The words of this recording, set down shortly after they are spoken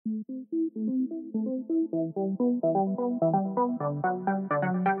In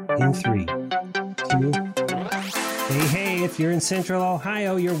 3, 2. Hey, if you're in Central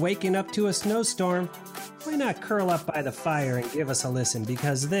Ohio, you're waking up to a snowstorm. Why not curl up by the fire and give us a listen?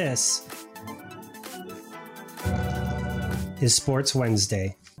 Because this is Sports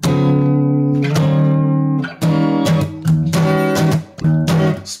Wednesday.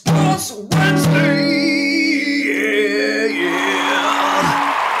 Sports Wednesday! Yeah.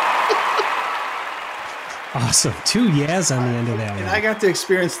 Awesome. 2 yeahs on the end of that one. And I got to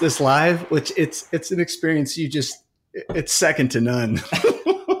experience this live, which it's an experience it's second to none.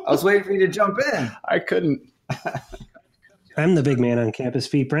 I was waiting for you to jump in. I couldn't. I'm the big man on campus,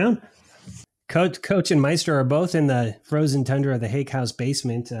 Pete Brown. Coach and Maestro are both in the frozen tundra of the Hake House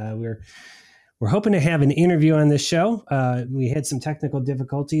basement. We're hoping to have an interview on this show. We had some technical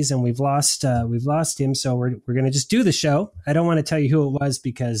difficulties and we've lost him, so we're going to just do the show. I don't want to tell you who it was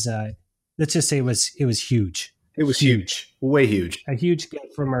because let's just say it was huge. It was huge, way huge. A huge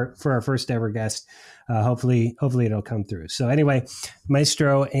get for our first ever guest. Hopefully it'll come through. So anyway,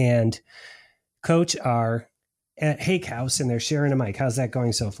 Maestro and Coach are at Hake House and they're sharing a mic. How's that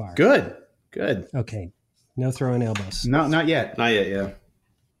going so far? Good. Okay. No throwing elbows. No, not yet. Yeah.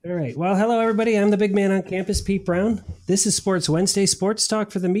 All right. Well, hello, everybody. I'm the big man on campus, Pete Brown. This is Sports Wednesday, sports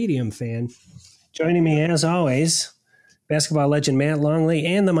talk for the medium fan. Joining me, as always, basketball legend Matt Longley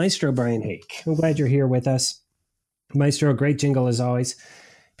and the Maestro Brian Hake. I'm glad you're here with us. Maestro, great jingle as always.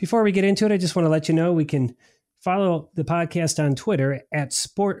 Before we get into it, I just want to let you know we can follow the podcast on Twitter at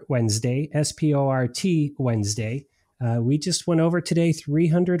Sport Wednesday, SPORT Wednesday. We just went over today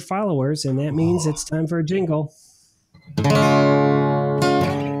 300 followers, and that means it's time for a jingle.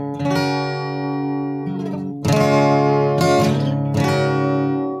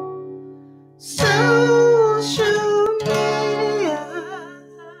 Social media.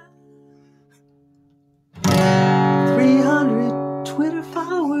 300 Twitter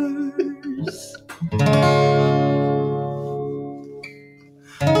followers.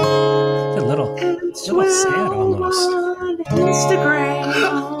 A little sad almost. Instagram.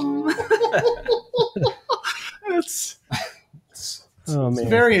 It's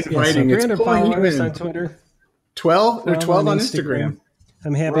very inviting. So It's 300 pulling you followers in. on Twitter. 12 or 12 on Instagram.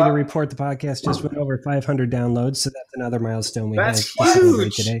 I'm happy to report the podcast just went over 500 downloads, so that's another milestone we had to That's celebrate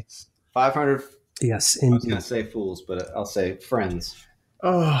huge. today. 500. Yes, I was indeed. going to say fools, but I'll say friends.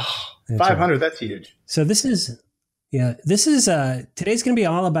 Oh, That's 500. right. That's huge. So this is today's going to be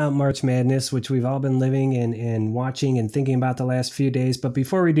all about March Madness, which we've all been living and watching and thinking about the last few days. But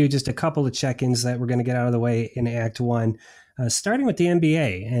before we do, just a couple of check-ins that we're going to get out of the way in Act 1, starting with the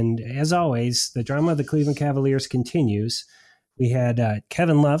NBA. And as always, the drama of the Cleveland Cavaliers continues. We had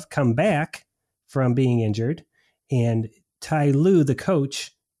Kevin Love come back from being injured and Ty Lue, the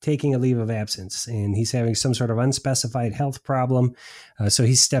coach, taking a leave of absence. And he's having some sort of unspecified health problem. So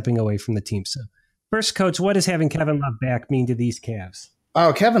he's stepping away from the team. So first, Coach, what does having Kevin Love back mean to these Cavs?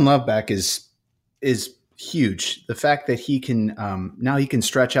 Oh, Kevin Love back is huge. The fact that he can now he can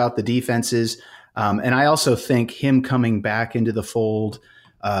stretch out the defenses. And I also think him coming back into the fold,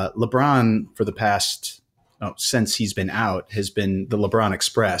 LeBron for the past since he's been out has been the LeBron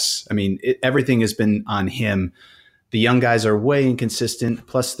Express. I mean, everything has been on him. The young guys are way inconsistent.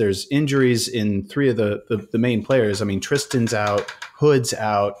 Plus, there's injuries in three of the main players. I mean, Tristan's out, Hood's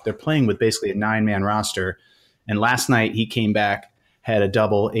out. They're playing with basically a 9-man roster. And last night he came back, had a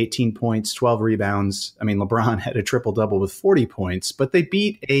double, 18 points, 12 rebounds. I mean, LeBron had a triple-double with 40 points, but they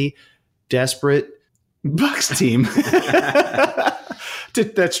beat a desperate Bucks team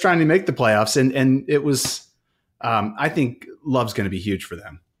that's trying to make the playoffs. And it was, I think Love's going to be huge for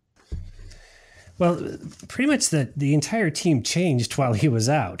them. Well, pretty much the entire team changed while he was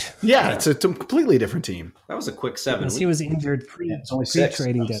out. Yeah, it's a completely different team. That was a quick 7 weeks. He was injured It's only six.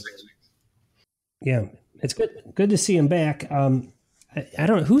 pre-trading deadline. Yeah, it's good to see him back. I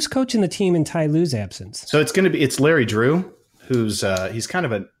don't know who's coaching the team in Ty Lue's absence. So it's Larry Drew, who's he's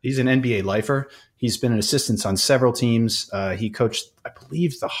an NBA lifer. He's been an assistant on several teams. He coached, I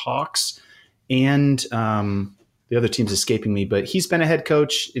believe, the Hawks and the other team's escaping me, but he's been a head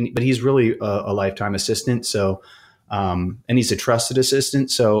coach, but he's really a lifetime assistant. So, and he's a trusted assistant.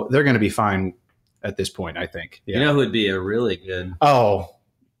 So they're going to be fine at this point, I think. Yeah. You know who would be a really good? Oh,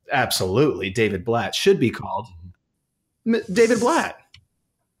 absolutely. David Blatt should be called David Blatt.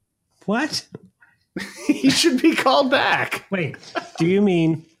 What? He should be called back. Wait, do you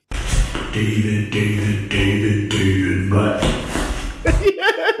mean David Blatt?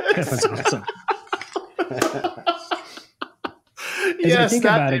 that was awesome? As Yes, I think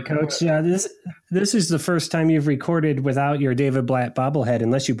about it, Coach, this is the first time you've recorded without your David Blatt bobblehead,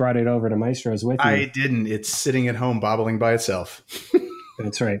 unless you brought it over to Maestro's with you. I didn't. It's sitting at home bobbling by itself.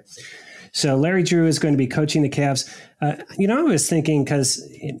 That's right. So Larry Drew is going to be coaching the Cavs. I was thinking because,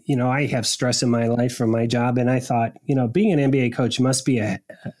 I have stress in my life from my job. And I thought, being an NBA coach must be a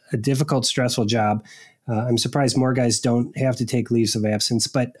difficult, stressful job. I'm surprised more guys don't have to take leaves of absence.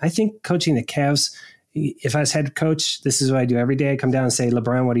 But I think coaching the Cavs, if I was head coach, this is what I do every day. I come down and say,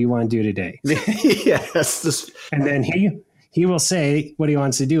 LeBron, what do you want to do today? Yes. And then he will say what he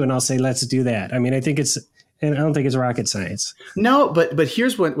wants to do. And I'll say, let's do that. I mean, and I don't think it's rocket science. No, but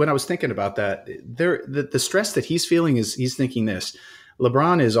here's when I was thinking about that. The stress that he's feeling is he's thinking this.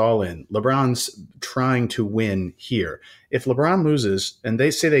 LeBron is all in. LeBron's trying to win here. If LeBron loses and they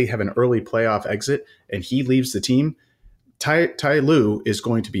say they have an early playoff exit and he leaves the team, Ty Lue is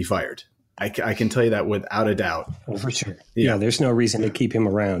going to be fired. I can tell you that without a doubt. Oh, for sure. Yeah, there's no reason to keep him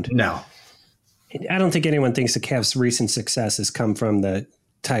around. No. I don't think anyone thinks the Cavs' recent success has come from the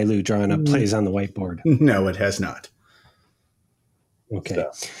Ty Lue drawing up plays on the whiteboard. No, it has not. Okay.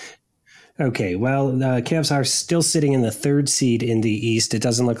 Okay. Well, the Cavs are still sitting in the 3rd seed in the East. It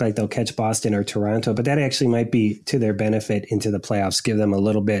doesn't look like they'll catch Boston or Toronto, but that actually might be to their benefit into the playoffs, give them a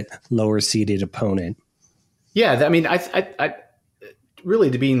little bit lower seeded opponent. Yeah. I mean, I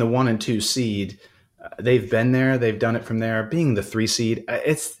really, to being the 1 and 2 seed, they've been there. They've done it from there. Being the 3 seed,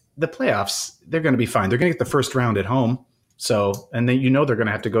 it's the playoffs. They're going to be fine. They're going to get the first round at home. So, and then they're going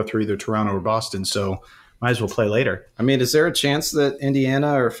to have to go through either Toronto or Boston. So, might as well play later. I mean, is there a chance that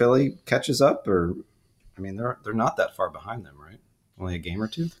Indiana or Philly catches up? Or, I mean, they're not that far behind them, right? Only a game or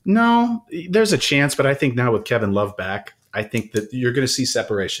two? No, there's a chance, but I think now with Kevin Love back, I think that you're going to see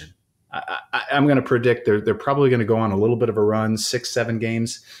separation. I'm going to predict they're probably going to go on a little bit of a run, 6-7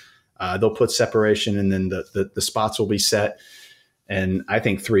 games. They'll put separation, and then the spots will be set. And I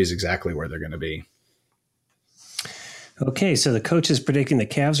think 3 is exactly where they're going to be. Okay, so the coach is predicting the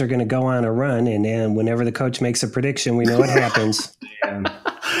Cavs are going to go on a run, and then whenever the coach makes a prediction, we know what happens.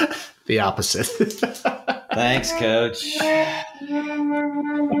 The opposite. Thanks, Coach.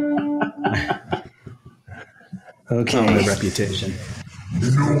 Okay. The reputation.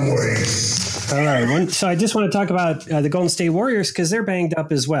 All right. So I just want to talk about the Golden State Warriors because they're banged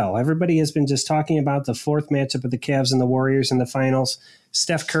up as well. Everybody has been just talking about the 4th matchup of the Cavs and the Warriors in the finals.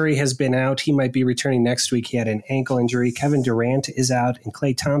 Steph Curry has been out. He might be returning next week. He had an ankle injury. Kevin Durant is out, and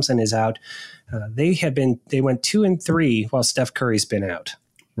Klay Thompson is out. They went 2-3 while Steph Curry's been out.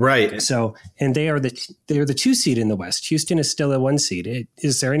 Right. So, and they are the 2 seed in the West. Houston is still a 1 seed.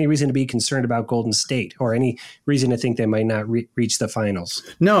 Is there any reason to be concerned about Golden State, or any reason to think they might not reach the finals?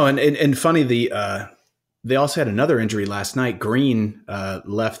 No, and funny, they also had another injury last night. Green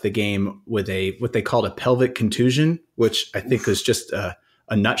left the game with what they called a pelvic contusion, which I think was just a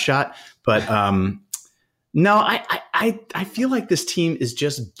nut shot. But no, I feel like this team is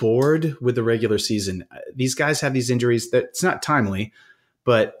just bored with the regular season. These guys have these injuries that it's not timely.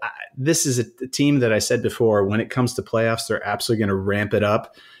 But this is a team that I said before, when it comes to playoffs, they're absolutely going to ramp it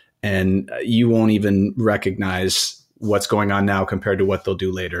up, and you won't even recognize what's going on now compared to what they'll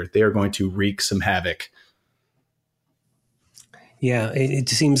do later. They are going to wreak some havoc. Yeah, it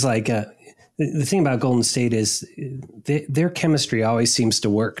seems like the thing about Golden State is their chemistry always seems to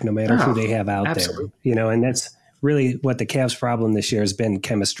work no matter who they have out there. And that's really what the Cavs' problem this year has been,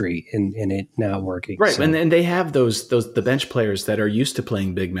 chemistry and it not working. Right. So. And they have the bench players that are used to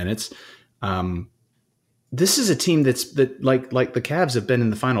playing big minutes. This is a team that like the Cavs have been in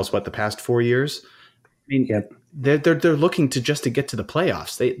the finals, the past 4 years. I mean, yep. They're looking to get to the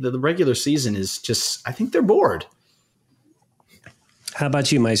playoffs. The regular season is just, I think they're bored. How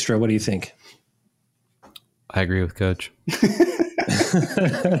about you, Maestro? What do you think? I agree with Coach.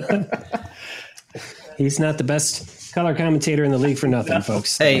 He's not the best color commentator in the league for nothing,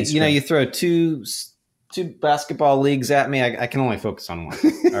 folks. Hey, you throw two basketball leagues at me, I can only focus on one.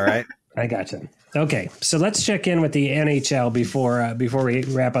 All right? I gotcha. Okay, so let's check in with the NHL before we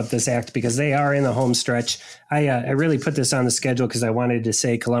wrap up this act, because they are in the home stretch. I really put this on the schedule because I wanted to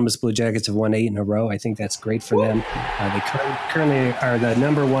say Columbus Blue Jackets have won 8 in a row. I think that's great for them. They currently are the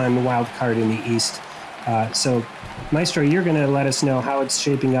number 1 wild card in the East. So, Maestro, you're going to let us know how it's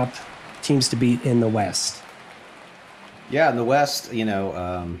shaping up, teams to beat in the West. Yeah, in the West,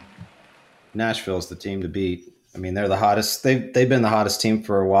 Nashville's the team to beat. I mean, they're the hottest. They've been the hottest team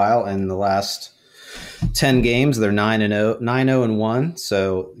for a while. In the last 10 games, they're 9-0-1.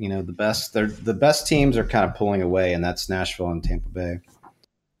 So, the best teams are kind of pulling away, and that's Nashville and Tampa Bay.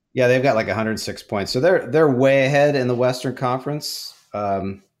 Yeah, they've got like 106 points. So they're way ahead in the Western Conference.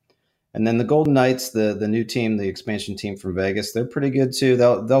 And then the Golden Knights, the new team, the expansion team from Vegas, they're pretty good too.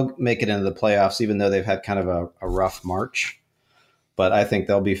 They'll make it into the playoffs, even though they've had kind of a rough March. But I think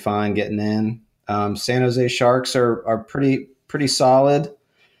they'll be fine getting in. San Jose Sharks are pretty solid,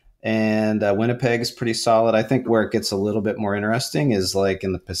 and Winnipeg's pretty solid. I think where it gets a little bit more interesting is like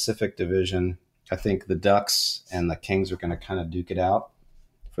in the Pacific Division. I think the Ducks and the Kings are going to kind of duke it out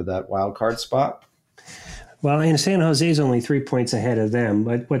for that wild card spot. Well, and San Jose is only 3 points ahead of them.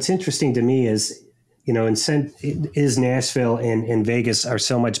 But what's interesting to me is, is Nashville and Vegas are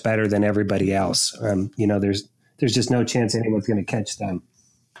so much better than everybody else. There's just no chance anyone's going to catch them.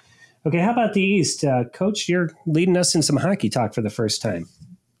 Okay, how about the East? Coach, you're leading us in some hockey talk for the first time.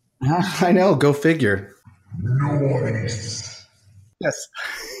 I know. Go figure. Noise. Yes.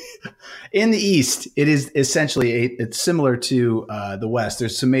 In the East, it is essentially it's similar to the West.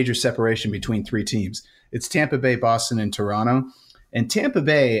 There's some major separation between three teams. It's Tampa Bay, Boston, and Toronto. And Tampa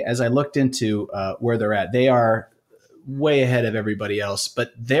Bay, as I looked into where they're at, they are way ahead of everybody else.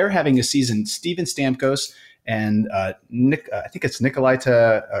 But they're having a season. Steven Stamkos and I think it's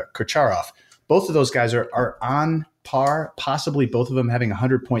Nikolaita Kucherov. Both of those guys are on par, possibly both of them having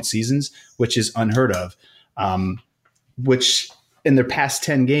 100-point seasons, which is unheard of. Which in their past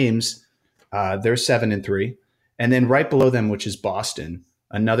 10 games, they're 7-3. And then right below them, which is Boston,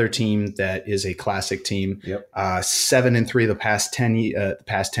 another team that is a classic team, 7-3 the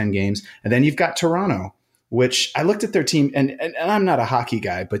past 10 games. And then you've got Toronto, which I looked at their team, and I'm not a hockey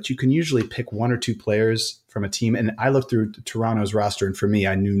guy, but you can usually pick one or two players from a team. And I looked through Toronto's roster, and for me,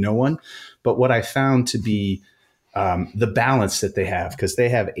 I knew no one. But what I found to be the balance that they have, because they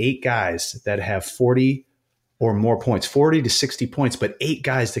have 8 guys that have 40 or more points, 40 to 60 points, but 8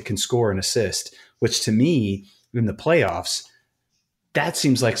 guys that can score and assist, which to me, in the playoffs, that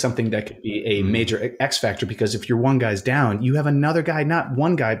seems like something that could be a major X factor, because if your one guy's down, you have another guy, not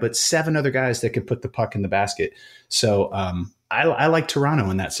one guy, but 7 other guys that can put the puck in the basket. So I like Toronto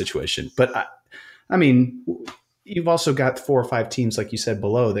in that situation. But, I mean, you've also got 4 or 5 teams, like you said,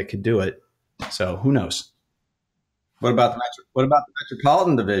 below that could do it. So who knows? What about the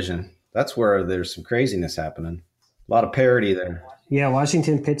Metropolitan Division? That's where there's some craziness happening. A lot of parity there. Yeah,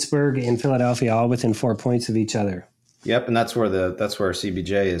 Washington, Pittsburgh, and Philadelphia all within 4 points of each other. Yep, and that's where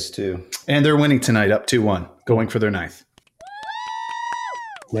CBJ is too. And they're winning tonight, up 2-1, going for their 9th.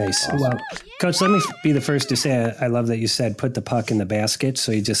 Nice. Awesome. Well, Coach, let me be the first to say I love that you said put the puck in the basket,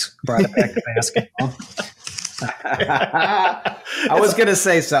 so you just brought it back to basketball. I was going to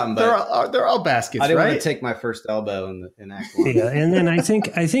say something, but they're all baskets, I didn't right? want to take my first elbow in Act 1. Yeah, and then I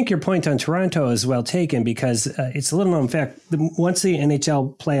think your point on Toronto is well taken, because it's a little known fact. Once the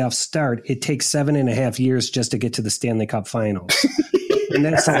NHL playoffs start, it takes 7.5 years just to get to the Stanley Cup Finals. And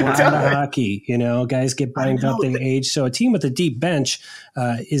that's a lot of hockey. Guys get banged up, they age. So a team with a deep bench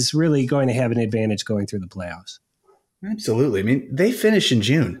is really going to have an advantage going through the playoffs. Absolutely. I mean, they finish in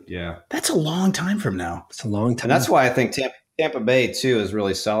June. Yeah. That's a long time from now. It's a long time. And that's why I think Tampa Bay, too, is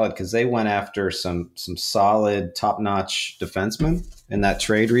really solid, because they went after some solid, top-notch defensemen in that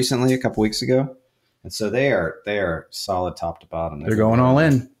trade recently, a couple weeks ago. And so they are solid top to bottom. They're going all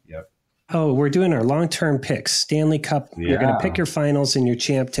in. Yep. Oh, we're doing our long-term picks. Stanley Cup. Yeah. You're going to pick your finals and your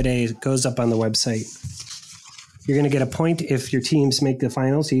champ today. It goes up on the website. You're going to get a point if your teams make the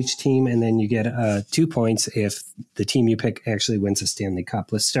finals, each team, and then you get 2 points if the team you pick actually wins a Stanley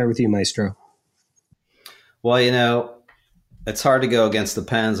Cup. Let's start with you, Maestro. Well, it's hard to go against the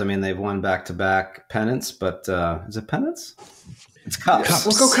Pens. I mean, they've won back-to-back pennants, but is it pennants? It's cups. Cups.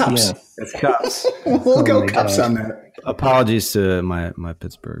 We'll go Cups. Yeah. It's cups. We'll go Cups on that. Apologies to my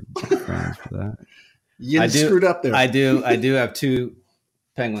Pittsburgh friends for that. You screwed up there. I do have 2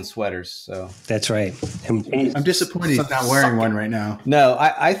 Penguin sweaters, so that's right. I'm disappointed he's not wearing one right now. No,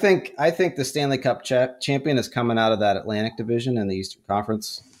 I think the Stanley Cup champion is coming out of that Atlantic Division in the Eastern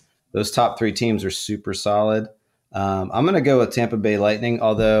Conference. Those top 3 teams are super solid. I'm going to go with Tampa Bay Lightning,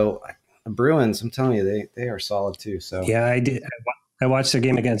 although Bruins, I'm telling you, they are solid too. So yeah, I did. I watched their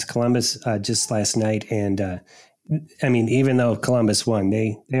game against Columbus just last night, and I mean, even though Columbus won,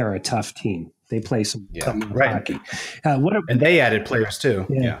 they are a tough team. They play some hockey. And they added players too.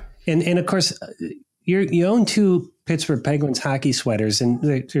 Yeah. And of course, you own 2 Pittsburgh Penguins hockey sweaters, and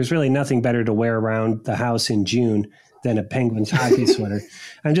there's really nothing better to wear around the house in June than a Penguins hockey sweater.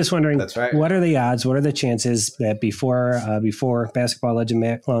 I'm just wondering, That's right. What are the odds? What are the chances that before basketball legend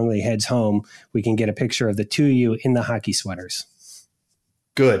Matt Longley heads home, we can get a picture of the 2 of you in the hockey sweaters?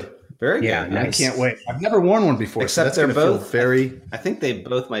 Good. Very good. Yeah, Nice. I can't wait. I've never worn one before. Except so they're both very. I think they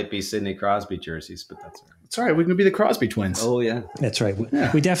both might be Sidney Crosby jerseys, but that's all right. It's all right. We're going to be the Crosby twins. Oh yeah, That's right.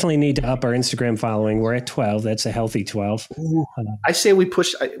 We definitely need to up our Instagram following. We're at 12. That's a healthy 12. I say we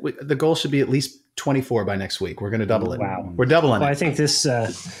push. The goal should be at least 24 by next week. We're going to double it. Wow. We're doubling Well, I it. think this,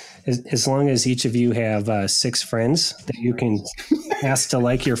 as long as each of you have 6 friends that you can ask to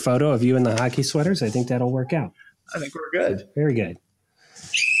like your photo of you in the hockey sweaters, I think that'll work out. I think we're good. Very good.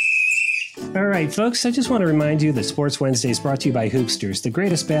 All right, folks, I just want to remind you that Sports Wednesday is brought to you by Hoopsters, the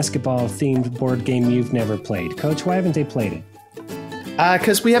greatest basketball-themed board game you've never played. Coach, why haven't they played it?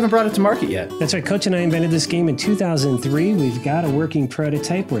 Because we haven't brought it to market yet. That's right. Coach and I invented this game in 2003. We've got a working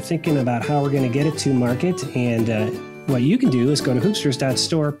prototype. We're thinking about how we're going to get it to market. And what you can do is go to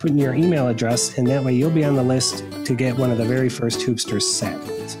hoopsters.store, put in your email address, and that way you'll be on the list to get one of the very first Hoopsters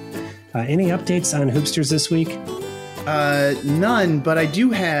sets. Any updates on Hoopsters this week? None, but I do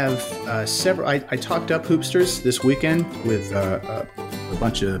have several. I talked up Hoopsters this weekend with a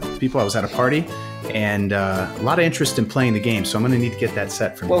bunch of people. I was at a party, and a lot of interest in playing the game. So I'm going to need to get that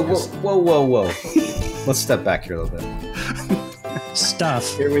set for me. Whoa! Let's step back here a little bit.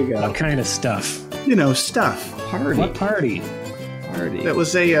 Stuff. Here we go. What kind of stuff? Stuff. Party. What party? Party. That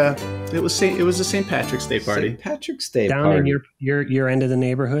was it was a St. Patrick's Day party. St. Patrick's Day Down party. in your end of the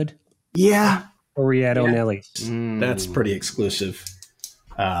neighborhood? Yeah, Or were you at O'Neilla's? that's pretty exclusive.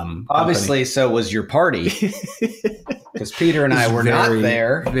 Obviously, so was your party because Peter and I were not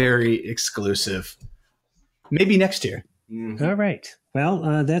there. Very exclusive. Maybe next year. All right.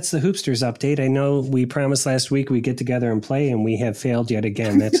 Well, that's the Hoopsters update. I know we promised last week we'd get together and play, and we have failed yet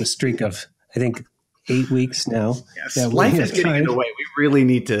again. That's a streak of, I think, 8 weeks now. Yes. that we Life have is getting in the way. We really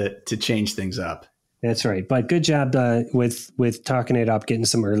need to change things up. That's right. But good job with talking it up, getting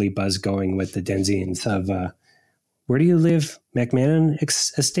some early buzz going with the Denzians of where do you live? McMahon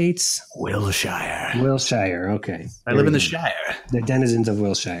Estates? Wilshire. Wilshire. Okay. I live in the Shire. The denizens of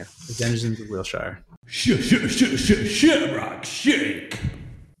Wilshire. The denizens of Wilshire. Shamrock Shake.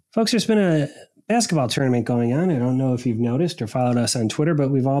 Folks, there's been a basketball tournament going on. I don't know if you've noticed or followed us on Twitter,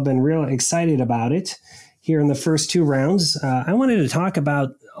 but we've all been real excited about it here in the first 2 rounds. I wanted to talk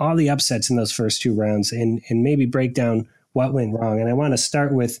about all the upsets in those first 2 rounds and maybe break down what went wrong. And I want to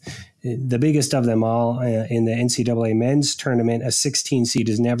start with the biggest of them all in the NCAA men's tournament. A 16 seed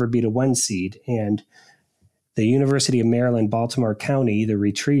has never beat a 1 seed. And the University of Maryland, Baltimore County, the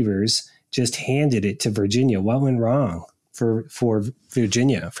Retrievers, just handed it to Virginia. What went wrong for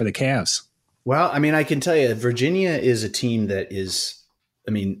Virginia, for the Cavs? Well, I mean, I can tell you, Virginia is a team that is,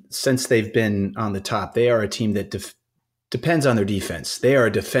 since they've been on the top, they are a team that depends on their defense. They are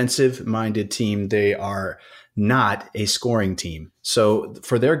a defensive-minded team. They are not a scoring team. So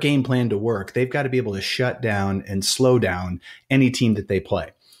for their game plan to work, they've got to be able to shut down and slow down any team that they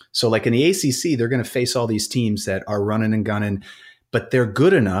play. So like in the ACC, they're going to face all these teams that are running and gunning, but they're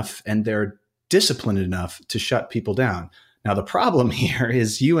good enough and they're disciplined enough to shut people down. Now, the problem here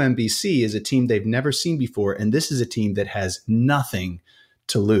is UMBC is a team they've never seen before, and this is a team that has nothing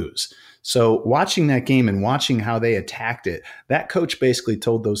to lose. So watching that game and watching how they attacked it, that coach basically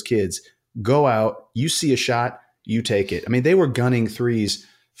told those kids, go out, you see a shot, you take it. I mean, they were gunning threes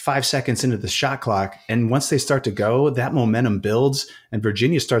 5 seconds into the shot clock. And once they start to go, that momentum builds and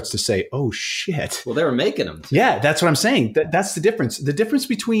Virginia starts to say, oh, shit. Well, they were making them. Yeah, that's what I'm saying. That's the difference. The difference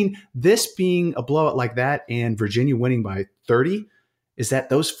between this being a blowout like that and Virginia winning by 30 is that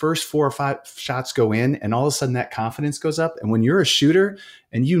those first 4 or 5 shots go in and all of a sudden that confidence goes up. And when you're a shooter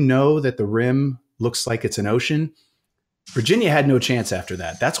and you know that the rim looks like it's an ocean, Virginia had no chance after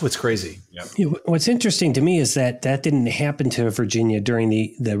that. That's what's crazy. Yep. What's interesting to me is that didn't happen to Virginia during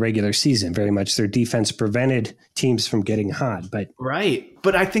the regular season very much. Their defense prevented teams from getting hot. Right.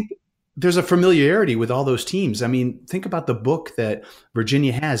 But I think there's a familiarity with all those teams. I mean, think about the book that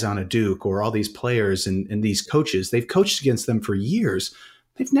Virginia has on a Duke or all these players and these coaches. They've coached against them for years.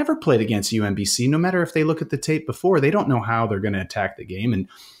 They've never played against UMBC. No matter if they look at the tape before, they don't know how they're going to attack the game. And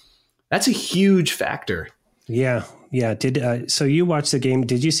that's a huge factor. Yeah. Yeah. So you watched the game.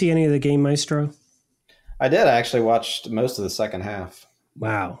 Did you see any of the game, Maestro? I did. I actually watched most of the second half.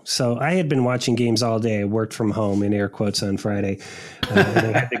 Wow. So I had been watching games all day. I worked from home in air quotes on Friday. And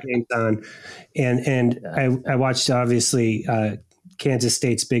I had the games on. And I watched, obviously, Kansas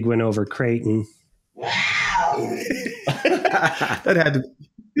State's big win over Creighton. Wow. That had to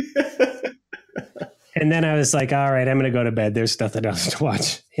And then I was like, all right, I'm going to go to bed. There's nothing else to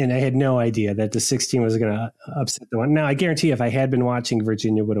watch. And I had no idea that the 16 was going to upset the one. Now, I guarantee you, if I had been watching,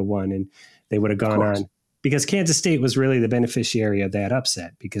 Virginia would have won and they would have gone on. Because Kansas State was really the beneficiary of that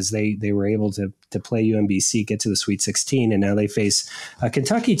upset because they were able to play UMBC, get to the Sweet 16, and now they face a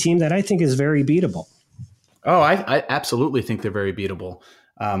Kentucky team that I think is very beatable. Oh, I absolutely think they're very beatable.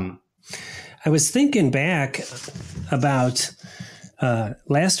 I was thinking back about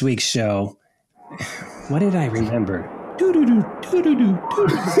last week's show. What did I remember? It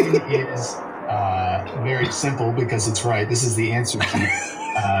is very simple because it's right. This is the answer key.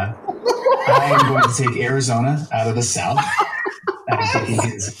 I am going to take Arizona out of the South.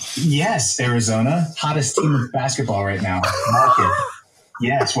 Yes, Arizona, hottest team of basketball right now. Mark it.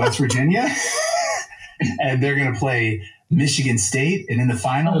 Yes, West Virginia. And they're going to play Michigan State. And in the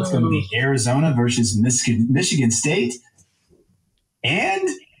final, it's going to be Arizona versus Michigan State. And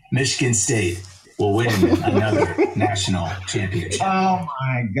Michigan State will win another national championship. Oh,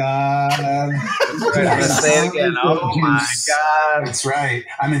 my God. I'm going to say it again. Oh, my God. That's right.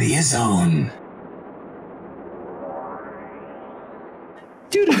 I'm in the zone.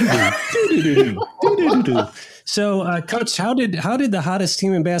 So, Coach, how did the hottest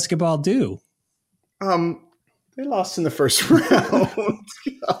team in basketball do? They lost in the first round.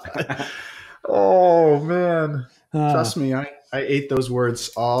 Oh man, trust me, I ate those words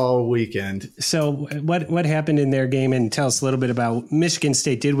all weekend. So, what happened in their game? And tell us a little bit about Michigan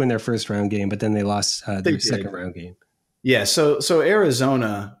State. Did win their first round game, but then they lost their second round game. Yeah. So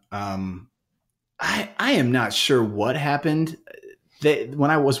Arizona. I am not sure what happened. When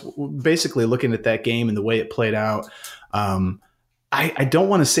I was basically looking at that game and the way it played out, I don't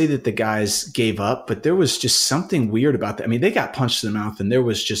want to say that the guys gave up, but there was just something weird about that. I mean, they got punched in the mouth, and there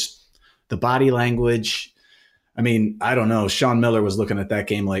was just the body language. I mean, I don't know. Sean Miller was looking at that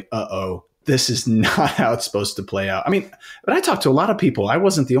game like, uh-oh, this is not how it's supposed to play out. I mean, but I talked to a lot of people. I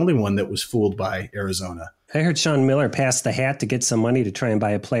wasn't the only one that was fooled by Arizona. I heard Sean Miller pass the hat to get some money to try and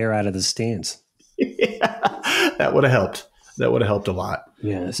buy a player out of the stands. Yeah, that would have helped. That would have helped a lot.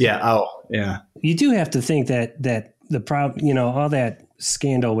 Yes. Yeah. Oh, yeah. You do have to think that the problem, all that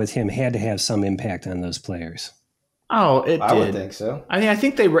scandal with him had to have some impact on those players. Oh, it did. I would think so. I mean, I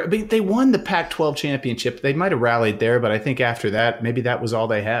think they won the Pac-12 championship. They might have rallied there, but I think after that, maybe that was all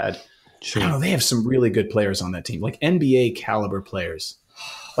they had. Sure. I don't know. They have some really good players on that team, like NBA caliber players,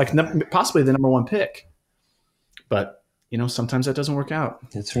 like possibly the number one pick. But sometimes that doesn't work out.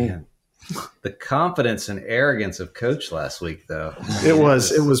 That's right. Yeah. The confidence and arrogance of Coach last week, though. It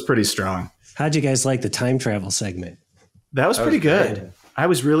was pretty strong. How'd you guys like the time travel segment? That was pretty good. I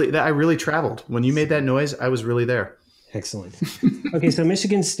really traveled. When you made that noise, I was really there. Excellent. Okay, so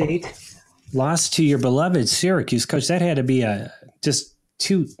Michigan State lost to your beloved Syracuse. Coach, that had to be just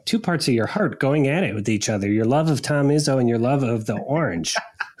two parts of your heart going at it with each other. Your love of Tom Izzo and your love of the Orange.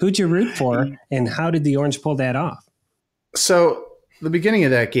 Who'd you root for, and how did the Orange pull that off? So the beginning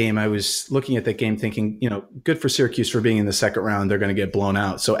of that game, I was looking at that game thinking, good for Syracuse for being in the second round. They're going to get blown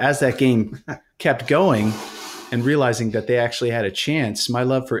out. So as that game kept going and realizing that they actually had a chance, my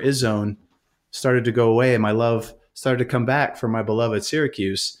love for Izzone started to go away, and my love started to come back for my beloved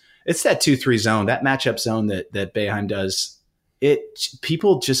Syracuse. It's that 2-3 zone, that matchup zone that Boeheim does.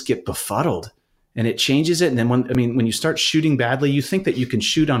 People just get befuddled, and it changes it. And then when you start shooting badly, you think that you can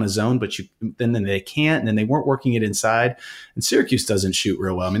shoot on a zone, but then they can't, and then they weren't working it inside. And Syracuse doesn't shoot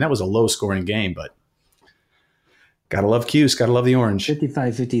real well. I mean, that was a low-scoring game, but gotta love Cuse, gotta love the Orange.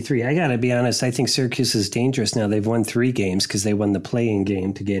 55-53. I gotta be honest. I think Syracuse is dangerous now. They've won 3 games because they won the play-in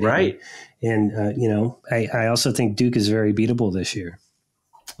game to get in. And I also think Duke is very beatable this year.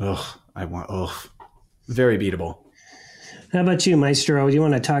 Very beatable. How about you, Maestro? Do you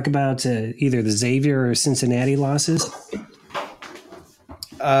want to talk about either the Xavier or Cincinnati losses?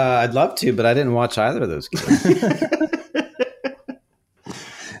 I'd love to, but I didn't watch either of those games.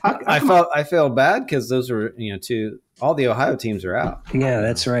 I felt bad because those were all the Ohio teams are out. Yeah,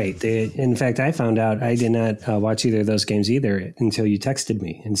 that's right. In fact, I found out I did not watch either of those games either until you texted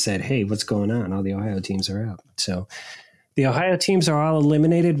me and said, "Hey, what's going on? All the Ohio teams are out." So the Ohio teams are all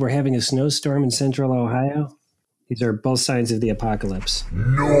eliminated. We're having a snowstorm in Central Ohio. These are both signs of the apocalypse.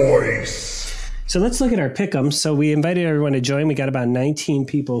 Nice. So let's look at our pick'em. So we invited everyone to join. We got about 19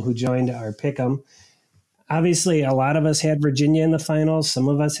 people who joined our pick'em. Obviously, a lot of us had Virginia in the finals. Some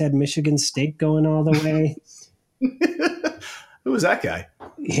of us had Michigan State going all the way. Who was that guy?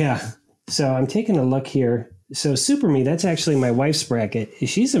 Yeah. So I'm taking a look here. So Super Me, that's actually my wife's bracket.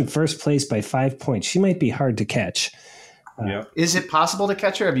 She's in first place by 5 points. She might be hard to catch. Is it possible to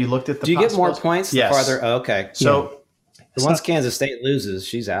catch her? Have you looked at the Do you get more points the farther? Oh, okay. So once Kansas State loses,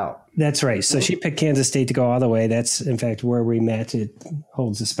 she's out. That's right. So she picked Kansas State to go all the way. That's, in fact, where we met. It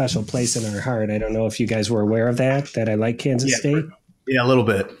holds a special place in our heart. I don't know if you guys were aware of that I like Kansas State. Yeah, a little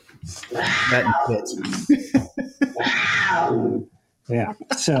bit. Yeah.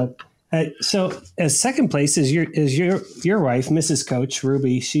 So second place is your wife, Mrs. Coach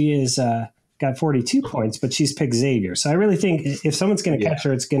Ruby. She is got 42 points, but she's picked Xavier. So I really think if someone's going to catch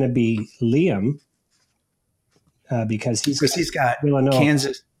her, it's going to be Liam because he's got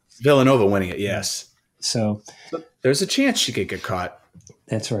Villanova winning it. Yes. So there's a chance she could get caught.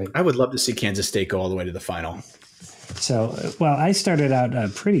 That's right. I would love to see Kansas State go all the way to the final. So, well, I started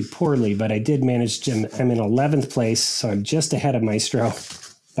out pretty poorly, but I did manage to. I'm in 11th place, so I'm just ahead of Maestro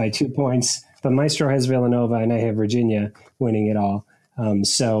by 2 points. But Maestro has Villanova, and I have Virginia winning it all.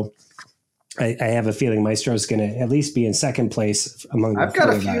 So I have a feeling Maestro is going to at least be in second place among the I've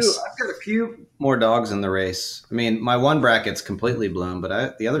got three of us. I've got a few more dogs in the race. I mean, my one bracket's completely blown,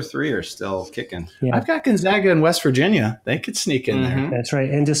 but the other three are still kicking. Yeah. I've got Gonzaga and West Virginia. They could sneak in there. That's right.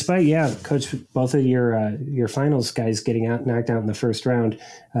 And despite, Coach, both of your finals guys getting knocked out in the first round,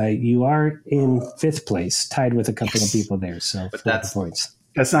 you are in 5th place, tied with a couple of people there. So but 4 points.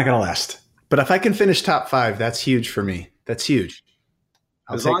 That's not going to last. But if I can finish top 5, that's huge for me. That's huge.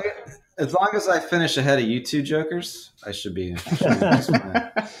 As long as I finish ahead of you two jokers, I should be.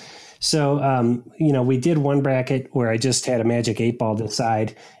 So, we did one bracket where I just had a magic 8-ball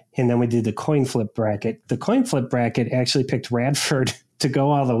decide, and then we did the coin flip bracket. The coin flip bracket actually picked Radford to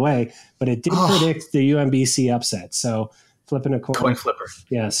go all the way, but it did predict the UMBC upset. So flipping a coin flipper.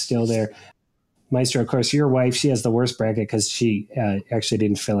 Yeah, still there. Maestro, of course, your wife, she has the worst bracket because she actually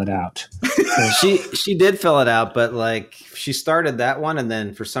didn't fill it out. She did fill it out, but she started that one and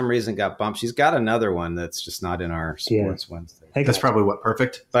then for some reason got bumped. She's got another one that's just not in our Sports Wednesday. That's probably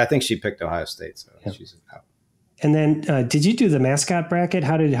perfect. But I think she picked Ohio State, so she's out. And then did you do the mascot bracket?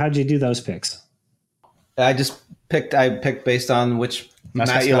 How did you do those picks? I picked based on which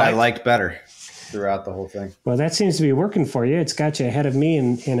mascot I liked better throughout the whole thing. Well, that seems to be working for you. It's got you ahead of me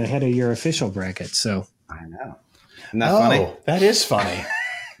and ahead of your official bracket. So I know. Isn't that funny? That is funny.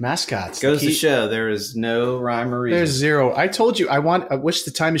 Mascots. Goes to show there is no rhyme or reason. There's zero. I told you I wish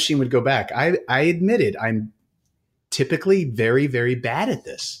the time machine would go back. I admitted I'm typically very, very bad at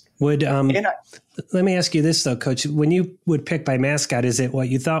this. Let me ask you this though, Coach. When you would pick by mascot, is it what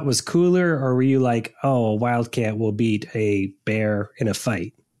you thought was cooler, or were you like, oh, a Wildcat will beat a bear in a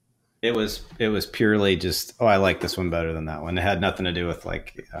fight? It was purely just, I like this one better than that one. It had nothing to do with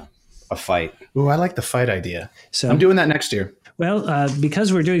a fight. Ooh, I like the fight idea. So I'm doing that next year. Well,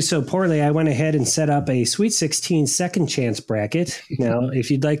 because we're doing so poorly, I went ahead and set up a Sweet 16 second chance bracket. Now,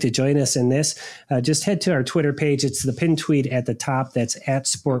 if you'd like to join us in this, just head to our Twitter page. It's the pinned tweet at the top. That's at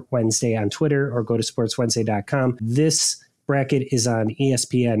Sport Wednesday on Twitter, or go to sportswednesday.com. This bracket is on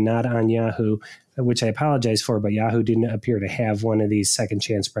ESPN, not on Yahoo, which I apologize for, but Yahoo didn't appear to have one of these second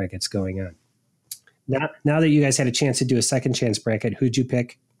chance brackets going on. Now that you guys had a chance to do a second chance bracket, who'd you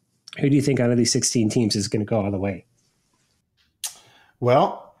pick? Who do you think out of these 16 teams is going to go all the way?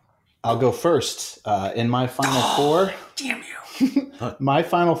 Well, I'll go first. In my final four. Damn you. My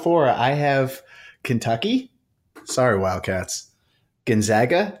final four, I have Kentucky. Sorry, Wildcats.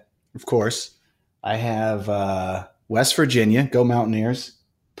 Gonzaga, of course. I have West Virginia, go Mountaineers,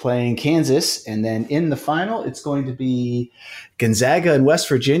 playing Kansas. And then in the final, it's going to be Gonzaga and West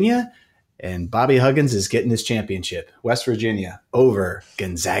Virginia. And Bobby Huggins is getting his championship. West Virginia over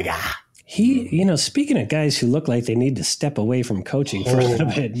Gonzaga. Speaking of guys who look like they need to step away from coaching for a little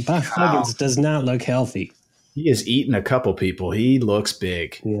bit, Bob Huggins does not look healthy. He has eaten a couple people. He looks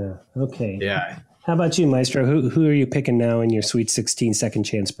big. Yeah. Okay. Yeah. How about you, Maestro? Who are you picking now in your Sweet 16 second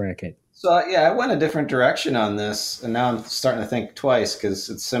chance bracket? So, I went a different direction on this, and now I'm starting to think twice because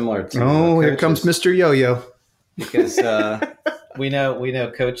it's similar to here comes Mr. Yo-Yo. Because we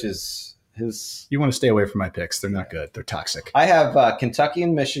know coaches. You want to stay away from my picks. They're not good. They're toxic. I have Kentucky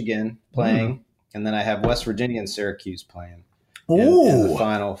and Michigan playing, and then I have West Virginia and Syracuse playing in the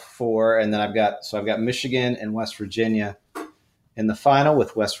final four. And then I've got Michigan and West Virginia in the final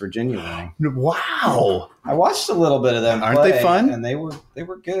with West Virginia winning. Wow. I watched a little bit of them Aren't play, they fun? And they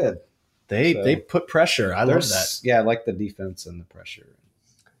were good. They put pressure. I love that. Yeah, I like the defense and the pressure.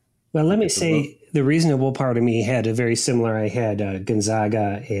 Well, let me say the reasonable part of me had a very similar. I had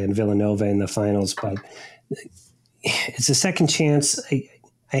Gonzaga and Villanova in the finals, but it's a second chance.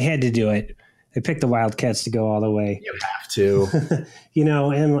 I had to do it. I picked the Wildcats to go all the way. You have to.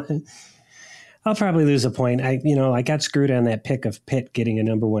 And I'll probably lose a point. I got screwed on that pick of Pitt getting a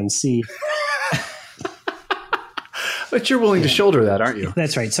number 1 seed. But you're willing to shoulder that, aren't you?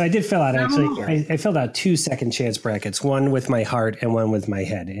 That's right. So I did fill out, actually, I filled out 2 second chance brackets, one with my heart and one with my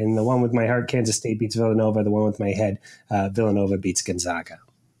head. And the one with my heart, Kansas State beats Villanova. The one with my head, Villanova beats Gonzaga.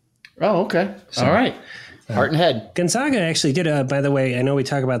 Oh, okay. So, all right. Heart and head. Gonzaga actually did, by the way, I know we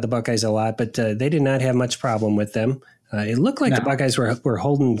talk about the Buckeyes a lot, but they did not have much problem with them. It looked like the Buckeyes were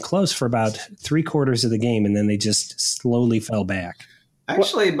holding close for about 3/4 of the game, and then they just slowly fell back.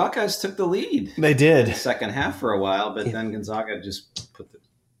 Actually, Buckeyes took the lead. They in did. the second half for a while, but then Gonzaga just put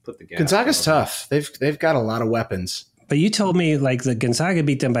the gas. Gonzaga's tough. They've got a lot of weapons. But you told me like the Gonzaga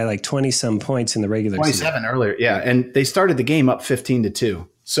beat them by like 20 some points in the regular 27 season. earlier, yeah, and they started the game up 15-2.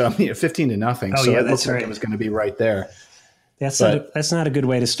 So 15-0. Oh, so yeah, it that's looked like right. it was going to be right there. That's not a good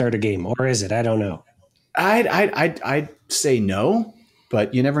way to start a game, or is it? I don't know. I'd say no,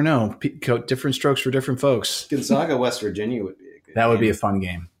 but you never know. Different strokes for different folks. Gonzaga, West Virginia would be a good. That would be a game. fun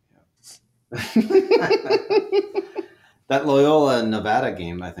game. That Loyola Nevada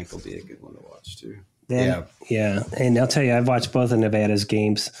game, I think, will be a good one to watch too. Yeah, and I'll tell you, I've watched both of Nevada's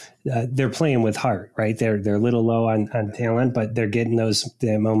games. They're playing with heart, right? They're a little low on talent, but they're getting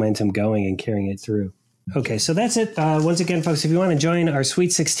the momentum going and carrying it through. Okay, so that's it. Once again, folks, if you want to join our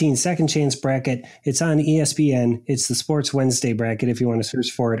Sweet 16 Second Chance bracket, it's on ESPN. It's the Sports Wednesday bracket if you want to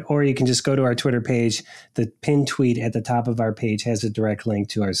search for it, or you can just go to our Twitter page. The pinned tweet at the top of our page has a direct link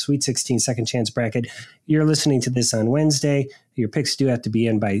to our Sweet 16 Second Chance bracket. You're listening to this on Wednesday. Your picks do have to be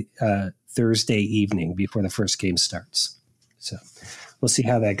in by Thursday evening before the first game starts. So we'll see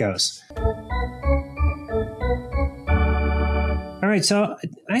how that goes. All right, so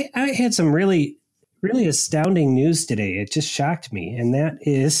I had some really astounding news today. It just shocked me. And that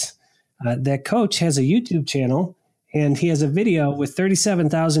is that Coach has a YouTube channel and he has a video with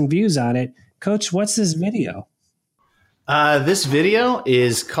 37,000 views on it. Coach, what's this video? This video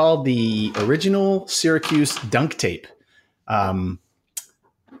is called the Original Syracuse Dunk Tape,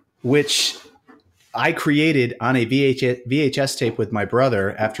 which I created on a VHS tape with my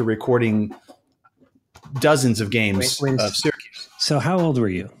brother after recording dozens of games of Syracuse. So how old were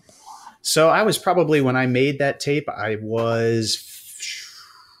you? So I was probably, when I made that tape, I was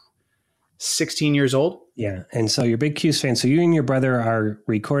 16 years old. Yeah. And so you're a big Cuse fan. So you and your brother are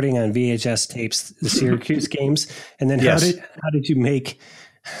recording on VHS tapes the Syracuse games. And then Yes. how did you make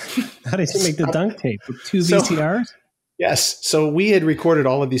the dunk tape with two VCRs? Yes. So we had recorded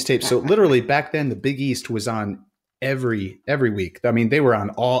all of these tapes. So literally back then, the Big East was on every week. I mean, they were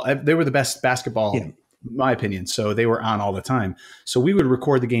the best basketball, in my opinion. So they were on all the time. So we would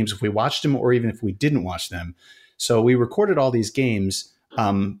record the games if we watched them or even if we didn't watch them. So we recorded all these games.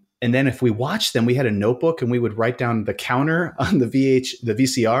 And then if we watched them, we had a notebook and we would write down the counter on the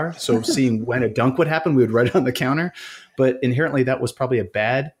VCR. So seeing when a dunk would happen, we would write it on the counter. But inherently, that was probably a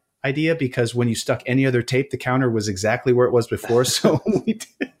bad idea because when you stuck any other tape, the counter was exactly where it was before. So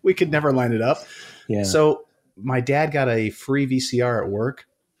we could never line it up. Yeah. So my dad got a free VCR at work.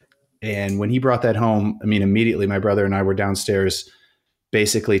 And when he brought that home, I mean, immediately my brother and I were downstairs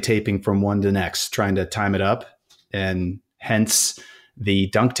basically taping from one to next, trying to time it up, and hence the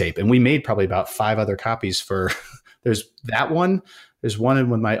dunk tape. And we made probably about 5 other copies for, there's that one. There's one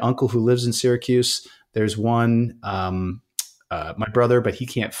with my uncle who lives in Syracuse. There's one, my brother, but he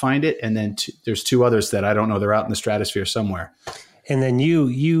can't find it. And then there's 2 others that I don't know. They're out in the stratosphere somewhere. And then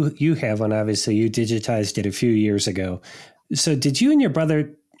you have one, obviously. You digitized it a few years ago. So did you and your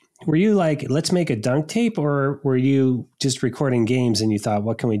brother, were you like, let's make a dunk tape, or were you just recording games and you thought,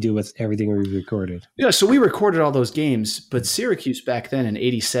 what can we do with everything we recorded? Yeah, so we recorded all those games, but Syracuse back then in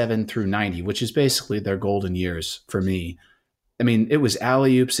 87 through 90, which is basically their golden years for me. I mean, it was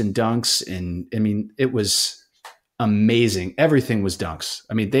alley-oops and dunks, and I mean, it was amazing. Everything was dunks.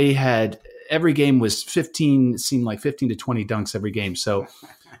 I mean, they had, every game was 15, it seemed like 15 to 20 dunks every game. So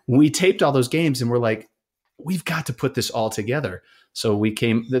we taped all those games and we're like, we've got to put this all together. So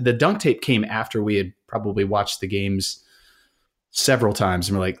the dunk tape came after we had probably watched the games several times,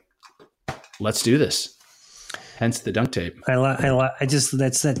 and we're like, let's do this. Hence the dunk tape. That's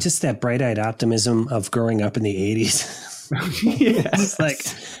that bright-eyed optimism of growing up in the 80s. It's like,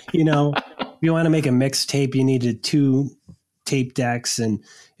 if you want to make a mixtape, you needed 2 tape decks, and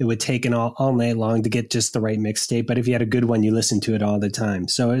it would take all night long to get just the right mixtape. But if you had a good one, you listened to it all the time.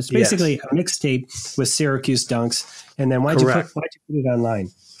 So it's basically a mixtape with Syracuse dunks. And then why'd you put it online?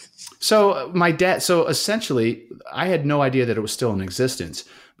 So essentially, I had no idea that it was still in existence.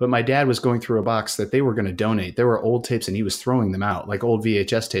 But my dad was going through a box that they were going to donate. There were old tapes, and he was throwing them out, like old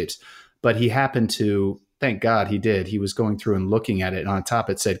VHS tapes. But he happened to, thank God he did. He was going through and looking at it, and on top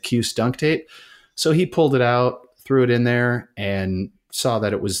it said Cuse dunk tape. So he pulled it out, threw it in there, and saw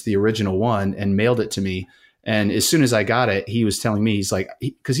that it was the original one and mailed it to me. And as soon as I got it, he was telling me, he's like,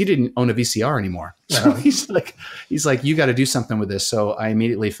 because he didn't own a VCR anymore. So he's like, you got to do something with this. So I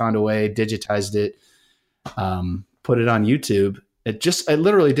immediately found a way, digitized it, put it on YouTube. I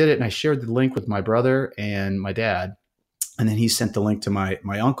literally did it. And I shared the link with my brother and my dad. And then he sent the link to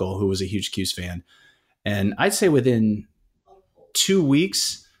my uncle, who was a huge Cuse fan. And I'd say within 2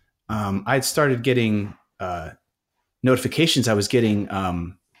 weeks, I'd started getting notifications, I was getting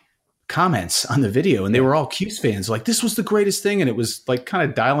comments on the video, and they were all Cuse fans. Like, this was the greatest thing. And it was like kind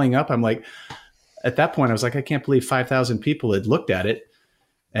of dialing up. I'm like, at that point, I was like, I can't believe 5,000 people had looked at it.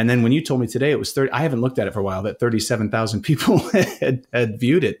 And then when you told me today it was 30, I haven't looked at it for a while, that 37,000 people had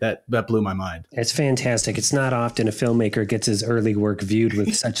viewed it. That blew my mind. It's fantastic. It's not often a filmmaker gets his early work viewed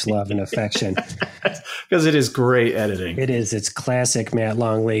with such love and affection. Because it is great editing. It is. It's classic Matt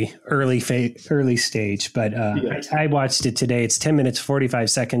Longley, early stage. But Yes. I watched it today. It's 10 minutes, 45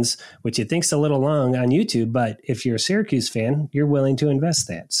 seconds, which you think's a little long on YouTube. But if you're a Syracuse fan, you're willing to invest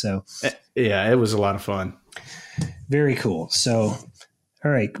that. So Yeah, it was a lot of fun. very cool. So, all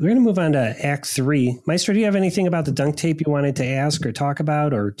right, we're going to move on to Act 3. Maestro, do you have anything about the dunk tape you wanted to ask or talk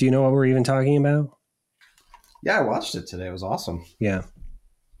about? Or do you know what we're even talking about? Yeah, I watched it today. It was awesome. Yeah.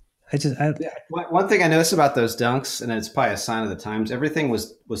 One thing I noticed about those dunks, and it's probably a sign of the times, everything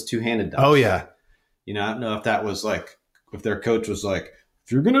was two-handed dunks. Oh, yeah. You know, I don't know if that was like, if their coach was like,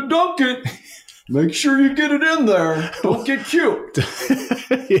 if you're going to dunk it, make sure you get it in there. Don't get cute.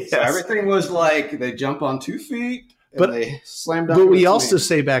 Yes. So everything was like, they jump on 2 feet, and But- they slam dunk. But with we two also hands.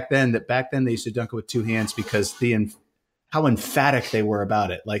 say back then they used to dunk it with 2 hands because how emphatic they were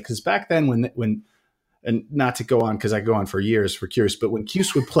about it. Like, because back then when and not to go on because I go on for years for Cuse, but when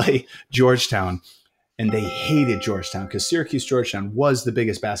Cuse would play Georgetown, and they hated Georgetown because Syracuse-Georgetown was the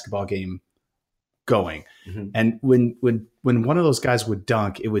biggest basketball game going. Mhm. And when one of those guys would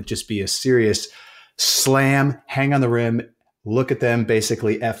dunk, it would just be a serious slam, hang on the rim, look at them,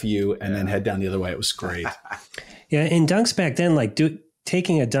 basically F you, and then head down the other way. It was great. Yeah, in dunks back then, like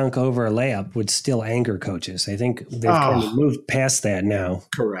taking a dunk over a layup would still anger coaches. I think they've kind of moved past that now.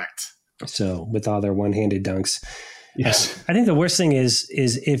 Correct. So with all their one-handed dunks, Yes. I think the worst thing is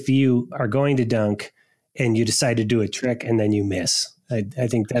if you are going to dunk and you decide to do a trick and then you miss. I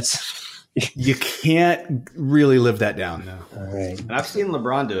think that's You can't really live that down. No. all right. And I've seen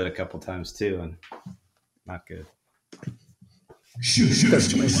LeBron do it a couple times too, and not good.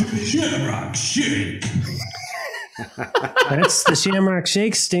 Shamrock Shake. That's the Shamrock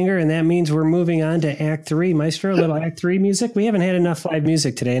Shake Stinger, and that means we're moving on to Act 3. Maestro, a little Act 3 music. We haven't had enough live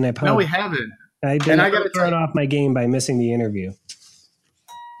music today, and I No, we apologize. haven't. I've been and I gotta thrown tell- off my game by missing the interview.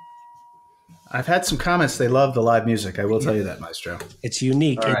 I've had some comments. They love the live music. I will tell you that, Maestro. It's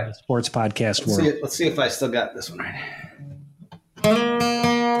unique All in right. the sports podcast world. Let's see if I still got this one right.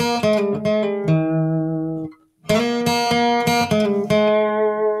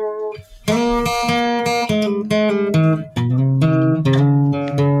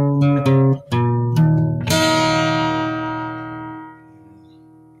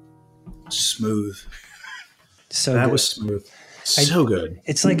 Smooth. So That good. was smooth. So good.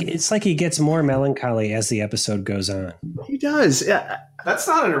 It's like he gets more melancholy as the episode goes on. He does. Yeah. That's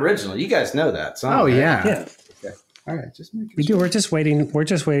not an original. You guys know that song. Oh right? yeah. Yeah, All right, just make we do. We're just waiting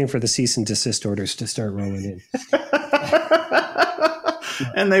for the cease and desist orders to start rolling in.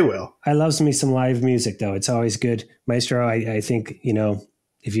 And they will. I loves me some live music though. It's always good. Maestro, I think,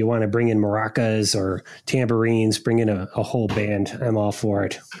 if you want to bring in maracas or tambourines, bring in a whole band. I'm all for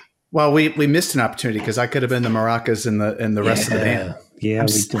it. Well, we missed an opportunity because I could have been the maracas and the rest of the band. Yeah,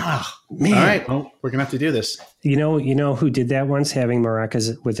 we do. Man, All right. Well, we're gonna have to do this. You know who did that once, having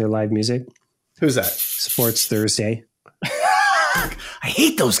maracas with their live music? Who's that? Sports Thursday. I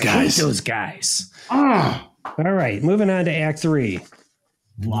hate those guys. Those guys. Ah. All right, moving on to Act 3.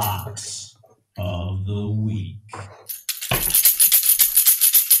 Locks of the week.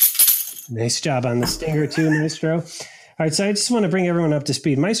 Nice job on the stinger too, Maestro. All right, so I just want to bring everyone up to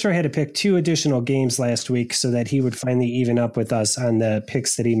speed. Maestro had to pick 2 additional games last week so that he would finally even up with us on the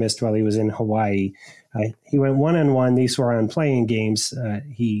picks that he missed while he was in Hawaii. He went 1-1. These were on playing games.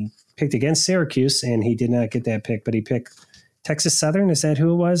 He picked against Syracuse, and he did not get that pick, but he picked Texas Southern. Is that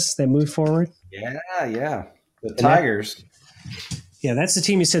who it was that moved forward? Yeah. The Tigers. Yeah, that's the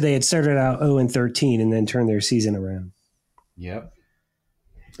team you said they had started out 0-13 and then turned their season around. Yep.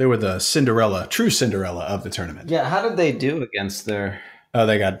 They were the true Cinderella of the tournament. Yeah. How did they do against their? Oh,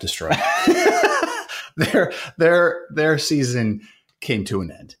 they got destroyed. Their season came to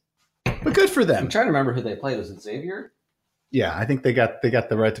an end. But good for I'm them. trying to remember who they played. Was it Xavier? Yeah, I think they got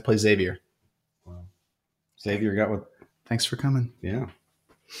the right to play Xavier. Xavier got what? Thanks for coming. Yeah.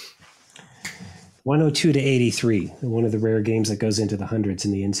 102-83, one of the rare games that goes into the hundreds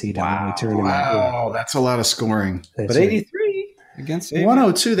in the NCAA tournament. Wow, that's a lot of scoring. That's But right. 83 against Xavier.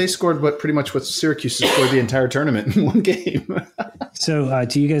 102, they scored pretty much what Syracuse scored the entire tournament in one game. So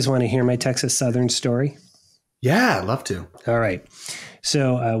do you guys want to hear my Texas Southern story? Yeah, I'd love to. All right.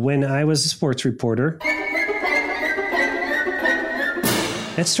 So when I was a sports reporter,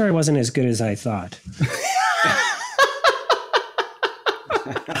 that story wasn't as good as I thought.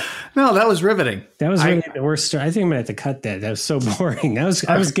 No, that was riveting. That was really the worst. I think I'm gonna have to cut that. That was so boring. I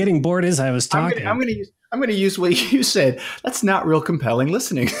was getting bored as I was talking. I'm gonna use what you said. That's not real compelling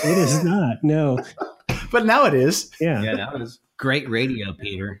listening. It is not. No. But now it is. Yeah. Yeah, that was great radio,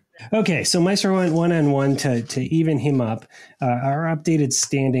 Peter. Okay, so Maestro went 1-on-1 to even him up. Our updated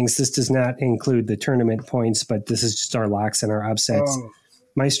standings. This does not include the tournament points, but this is just our locks and our upsets. Oh.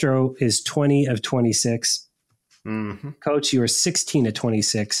 Maestro is 20 of 26. Mm-hmm. Coach, you are 16 of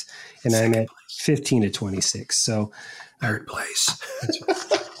 26, and I'm at 15 of 26. So Third place.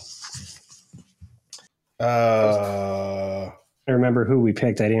 I remember who we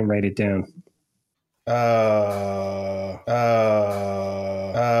picked. I didn't write it down.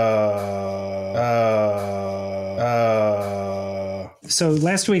 So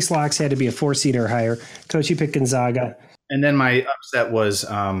last week's locks had to be a 4-seed or higher. Coach, you picked Gonzaga. And then my upset was,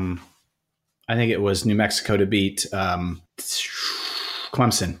 I think it was New Mexico to beat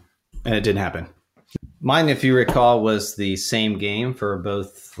Clemson, and it didn't happen. Mine, if you recall, was the same game for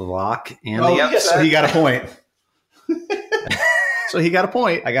both the lock and the upset. So he got a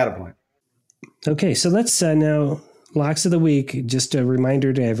point. I got a point. Okay, so let's now locks of the week. Just a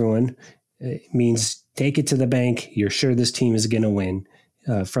reminder to everyone. It means take it to the bank. You're sure this team is going to win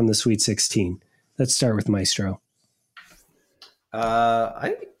from the Sweet 16. Let's start with Maestro.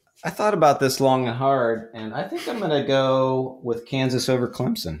 I thought about this long and hard, and I think I'm going to go with Kansas over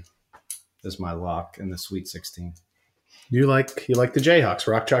Clemson as my lock in the Sweet 16. You like the Jayhawks,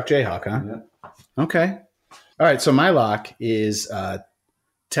 Rock Chalk Jayhawk, huh? Yeah. Okay. All right. So my lock is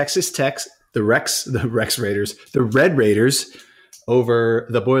Texas Tech, the Red Raiders over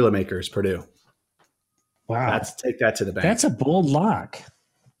the Boilermakers, Purdue. Wow. Take that to the bank. That's a bold lock.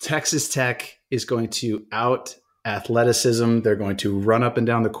 Texas Tech is going to out athleticism. They're going to run up and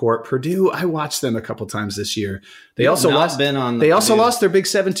down the court. Purdue, I watched them a couple times this year. They also lost their big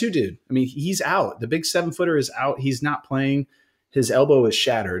 7'2" dude. I mean, he's out. The big 7-footer is out. He's not playing. His elbow is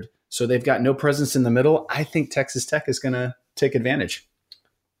shattered. So they've got no presence in the middle. I think Texas Tech is going to take advantage.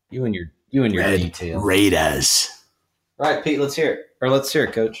 You and your Red details. Raiders. All right, Pete, let's hear it. Or let's hear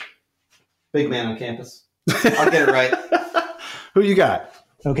it, Coach. Big man on campus. I'll get it right. Who you got?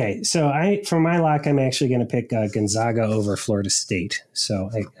 Okay, so for my lock, I'm actually going to pick Gonzaga over Florida State. So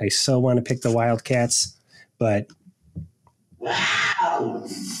I so want to pick the Wildcats, but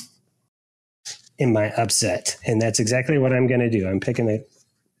in my upset, and that's exactly what I'm going to do. I'm picking the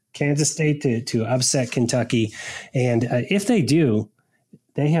Kansas State to upset Kentucky, and if they do,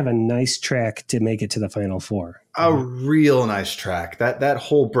 they have a nice track to make it to the Final Four. A real nice track. That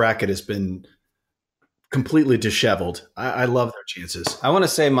whole bracket has been completely disheveled. I love their chances. I want to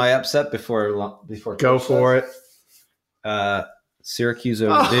say my upset before Go for it. Syracuse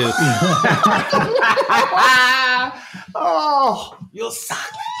over Duke. Oh, you'll suck.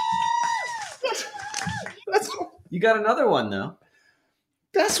 You got another one though.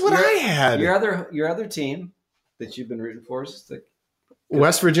 That's what I had. Your other team that you've been rooting for is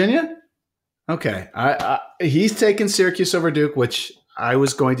West Virginia. Okay, he's taking Syracuse over Duke, which I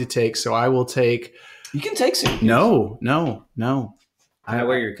was going to take. So I will take. You can take Syracuse. No. Can I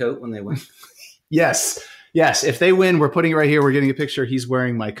wear your coat when they win? Yes. If they win, we're putting it right here. We're getting a picture. He's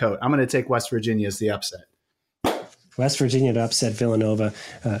wearing my coat. I'm going to take West Virginia as the upset. West Virginia to upset Villanova.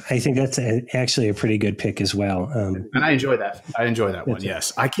 I think that's actually a pretty good pick as well. And I enjoy that. One.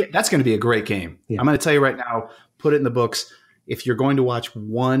 Yes, I can't. That's going to be a great game. Yeah. I'm going to tell you right now. Put it in the books. If you're going to watch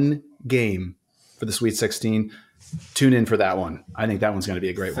one game for the Sweet 16, tune in for that one. I think that one's going to be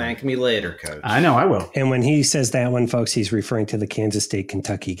a great one. Thank me later, Coach. I know I will. And when he says that one, folks, he's referring to the Kansas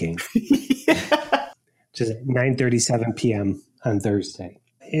State-Kentucky game. Just at 9:37 p.m. on Thursday.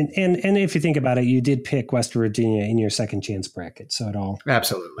 And if you think about it, you did pick West Virginia in your second chance bracket. So it all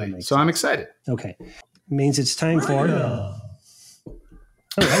absolutely. So I'm excited. Okay. Means it's time for I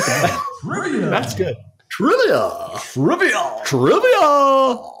like that. That's good. Trivia.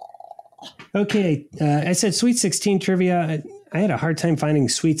 Okay. I said Sweet 16 trivia. I had a hard time finding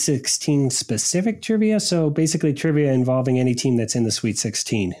Sweet 16 specific trivia. So basically trivia involving any team that's in the Sweet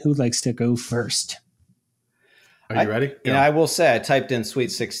 16. Who likes to go first? Are you ready? I will say I typed in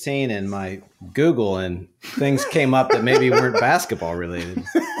Sweet 16 in my Google and things came up that maybe weren't basketball related.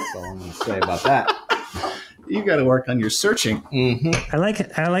 That's all I'm going to say about that. You got to work on your searching. Mm-hmm. I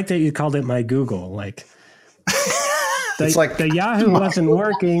like that you called it my Google. It's like the Yahoo wasn't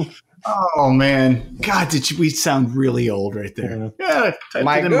working. Oh man, God, we sound really old right there? Yeah,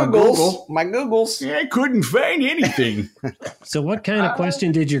 my Googles. Yeah, I couldn't find anything. So, what kind of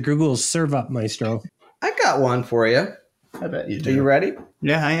question did your Googles serve up, Maestro? I got one for you. I bet you do. Are you ready?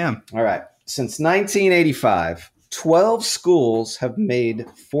 Yeah, I am. All right. Since 1985, 12 schools have made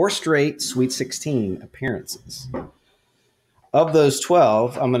 4 straight Sweet 16 appearances. Of those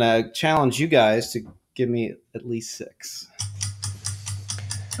 12, I'm going to challenge you guys to give me at least 6.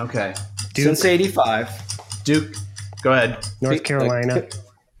 Okay. Duke. Since 85. Duke. Go ahead. North Carolina.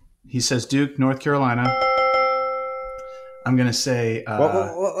 He says Duke, North Carolina. I'm going to say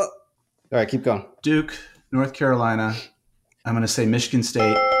All right, keep going. Duke, North Carolina. I'm going to say Michigan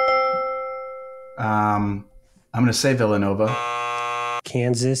State. I'm going to say Villanova.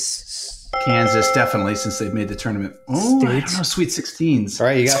 Kansas. Kansas, definitely, since they've made the tournament. Oh, I don't know, Sweet 16s. All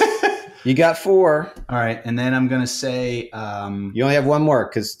right, you got 4. All right, and then I'm going to say You only have one more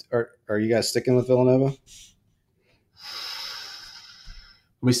because are you guys sticking with Villanova?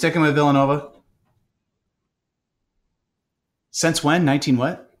 are we sticking with Villanova? Since when? 19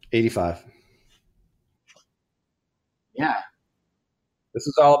 what? 85. Yeah. This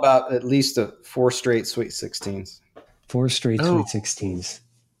is all about at least 4 straight Sweet 16s 4 straight Oh. Sweet 16s.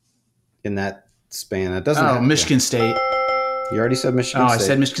 in that span. It doesn't. Michigan State. You already said Michigan Oh, State. I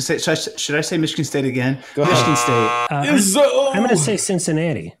said Michigan State. Should I say Michigan State again? Go ahead. Michigan State. I'm going to say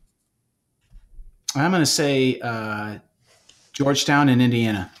Cincinnati. I'm going to say Georgetown and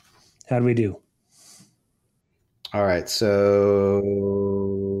Indiana. How do we do? All right, so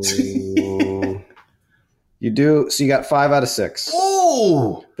you do. So you got 5 out of 6.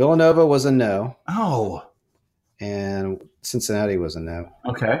 Oh. Villanova was a no, Oh. and Cincinnati was a no.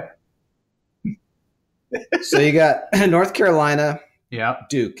 Okay. So you got North Carolina, Yeah.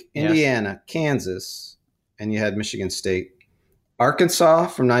 Duke, Yes. Indiana, Kansas, and you had Michigan State. Arkansas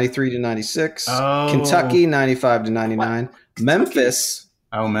from 93 to 96. Oh. Kentucky 95 to 99. Memphis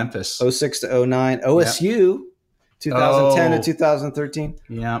Oh, Memphis. 06 to 09. OSU 2010 Oh. to 2013.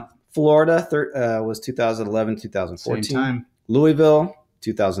 Yeah. Florida was 2011 Same 2014. time. Louisville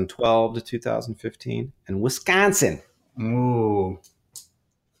 2012 to 2015. And Wisconsin. Ooh.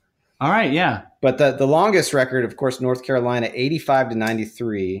 All right. Yeah. But the longest record, of course, North Carolina 85 to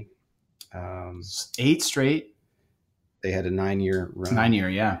 93. 8 straight. They had a 9-year run. 9 year.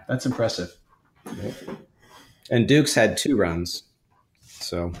 Yeah. That's impressive. And Duke's had 2 runs.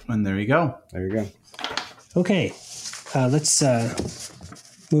 So And there you go. there you go. Okay. Let's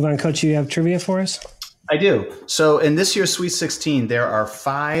move on. Coach, you have trivia for us? I do. So in this year's Sweet 16, there are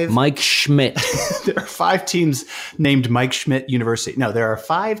 5. Mike Schmidt. There are 5 teams named Mike Schmidt University. No, there are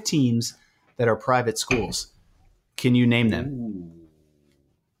 5 teams that are private schools. Can you name them?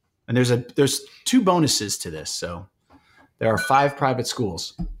 And there's 2 bonuses to this. So there are 5 private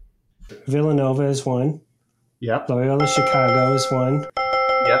schools. Villanova is one. Yep. Loyola Chicago is one.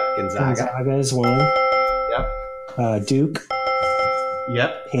 Yep. Gonzaga is one. Yep. Duke.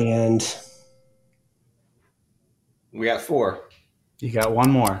 Yep. And We got 4. You got one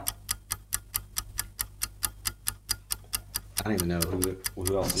more. I don't even know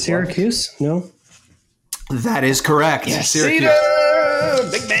who else is Syracuse? No? That is correct. Yes. Syracus.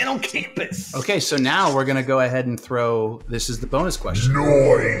 left. Big man on campus. Okay, so now we're going to go ahead and throw. This is the bonus question.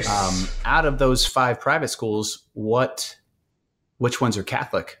 Noise. Out of those 5 private schools, which ones are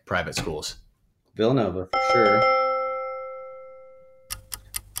Catholic private schools? Villanova for sure.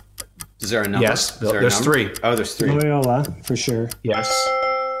 Is there a number? Yes, Is there a there's number? 3. Oh, there's 3. Loyola, for sure. Yes.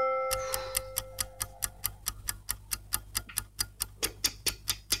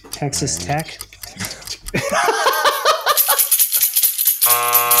 Texas Tech.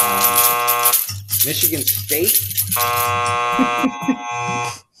 Michigan State.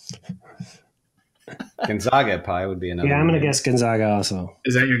 Gonzaga probably would be another. Yeah, I'm going one. to guess Gonzaga also.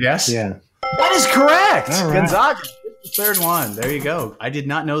 Is that your guess? Yeah. That is correct. All right. Gonzaga, the 3rd one. There you go. I did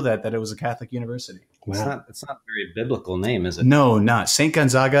not know that it was a Catholic university. Wow. It's not a very biblical name, is it? No, not Saint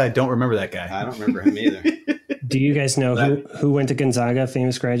Gonzaga. I don't remember that guy. I don't remember him either. Do you guys know who went to Gonzaga,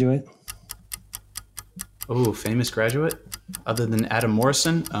 famous graduate? Oh, famous graduate? Other than Adam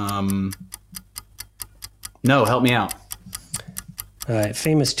Morrison? No, help me out.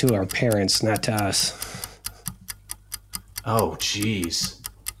 Famous to our parents, not to us. Oh, jeez.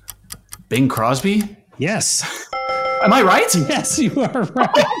 Bing Crosby? Yes. Am I right? Yes, you are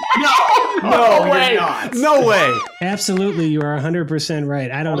right. No way. No way. Absolutely, you are 100%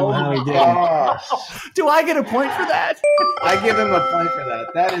 right. I don't know how he did it. Do I get a point for that? I give him a point for that.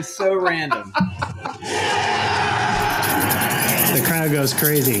 That is so random. The crowd goes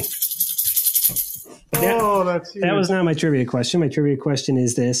crazy. That was not my trivia question. My trivia question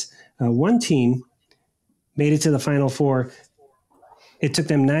is this. One team made it to the Final Four. It took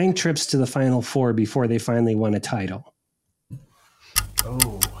them 9 trips to the Final Four before they finally won a title. Oh.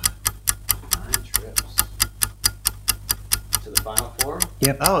 9 trips to the Final Four.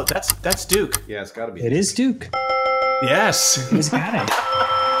 Yep. Oh, that's Duke. Yeah, it's got to be. It is Duke. Yes. He's got it.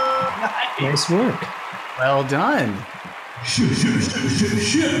 Nice work. Well done.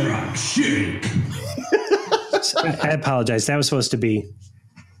 Shamrock Shake. I apologize. That was supposed to be.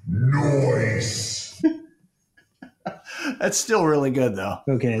 Noise. That's still really good, though.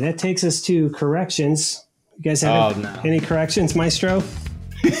 Okay, that takes us to corrections. You guys have any corrections, Maestro?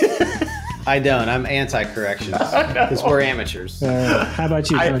 I don't. I'm anti-corrections because we're amateurs. How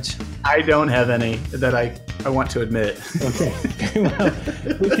about you, Coach? I don't have any that I want to admit. Okay. Well,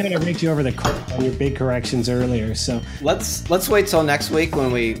 we kind of raked you over the court on your big corrections earlier, so Let's wait till next week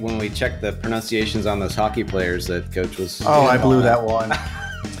when we check the pronunciations on those hockey players that Coach was. Oh, I blew that one.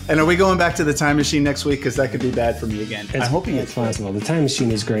 And are we going back to the time machine next week? Because that could be bad for me again. I'm hoping it's possible. The time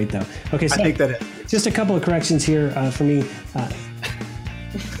machine is great, though. Okay, so I think that just a couple of corrections here for me.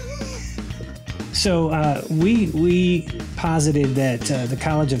 So we posited that the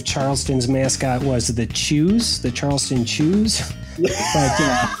College of Charleston's mascot was the Charleston Chews,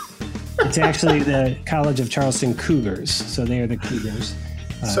 but it's actually the College of Charleston Cougars. So they are the Cougars.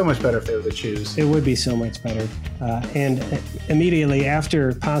 so much better if they were the Chews. It would be so much better. And immediately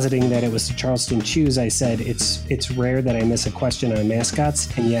after positing that it was the Charleston Chews, I said it's rare that I miss a question on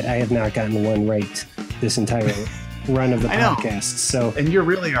mascots, and yet I have not gotten one right this entire run of the podcast. So, and you're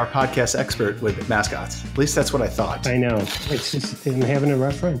really our podcast expert with mascots. At least that's what I thought. I know. It's just I'm having a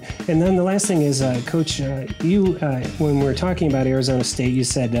rough run. And then the last thing is, Coach, you when we were talking about Arizona State, you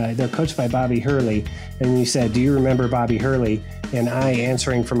said they're coached by Bobby Hurley, and you said, "Do you remember Bobby Hurley?" And I,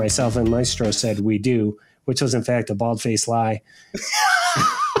 answering for myself and Maestro, said, "We do," which was in fact a bald-faced lie.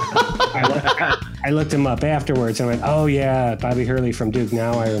 I looked him up afterwards and went, "Oh yeah, Bobby Hurley from Duke.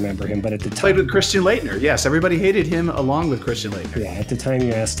 Now I remember him." But at the time, played with Christian Laettner. Yes, everybody hated him along with Christian Laettner. Yeah, at the time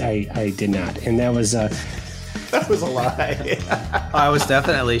you asked, I did not, and that was that was a lie. I was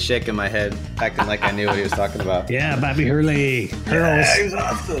definitely shaking my head, acting like I knew what he was talking about. Yeah, Bobby Hurley. Yeah, he was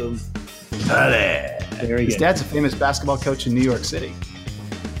awesome. Very His good. dad's a famous basketball coach in New York City.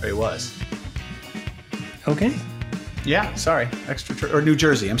 Or he was. Okay. Yeah, sorry. Or New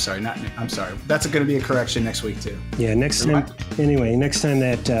Jersey. I'm sorry. I'm sorry. That's going to be a correction next week, too. Yeah, next time. Anyway, next time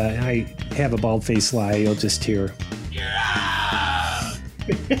that I have a bald-faced lie, you'll just hear.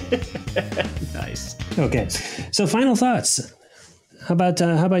 Nice. Okay. So, final thoughts. How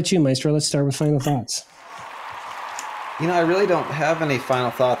about you, Maestro? Let's start with final thoughts. You know, I really don't have any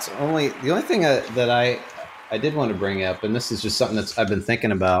final thoughts. The only thing that I did want to bring up, and this is just something that I've been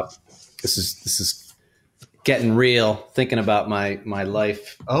thinking about. This is getting real, thinking about my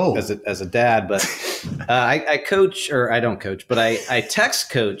life as a dad. But I coach, or I don't coach, but I text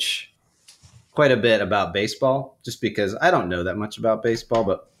Coach quite a bit about baseball, just because I don't know that much about baseball,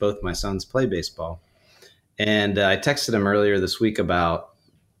 but both my sons play baseball. And I texted him earlier this week about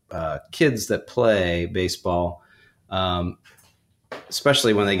kids that play baseball,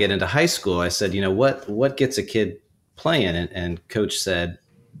 especially when they get into high school. I said, you know, what gets a kid playing? And Coach said,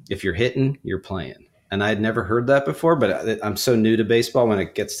 if you're hitting, you're playing. And I had never heard that before, but I'm so new to baseball when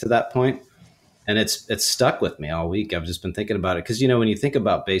it gets to that point, and it's stuck with me all week. I've just been thinking about it because, you know, when you think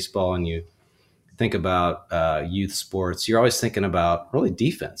about baseball and you think about youth sports, you're always thinking about really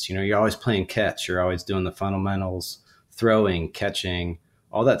defense. You know, you're always playing catch. You're always doing the fundamentals, throwing, catching,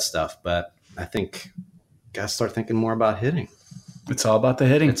 all that stuff. But I think got to start thinking more about hitting. It's all about the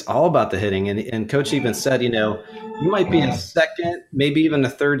hitting. It's all about the hitting. And Coach even said, you know, you might be a second, maybe even a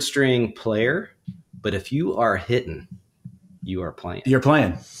third string player, but if you are hitting, you are playing. You're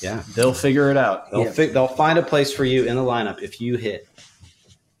playing. Yeah. They'll figure it out. They'll find a place for you in the lineup if you hit.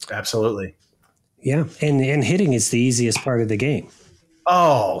 Absolutely. Yeah, and hitting is the easiest part of the game.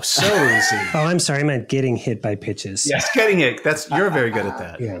 Oh, so easy. Oh, I'm sorry. I meant getting hit by pitches. Yes, getting it. You're very good at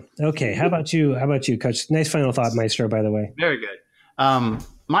that. Yeah. Okay. How about you, Coach? Nice final thought, Maestro, by the way. Very good.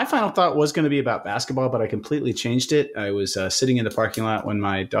 My final thought was going to be about basketball, but I completely changed it. I was sitting in the parking lot when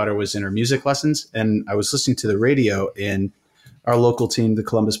my daughter was in her music lessons, and I was listening to the radio, and our local team, the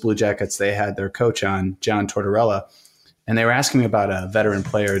Columbus Blue Jackets, they had their coach on, John Tortorella, and they were asking me about a veteran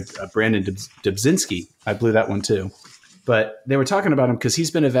player, Brandon Dubzinski. I blew that one too. But they were talking about him because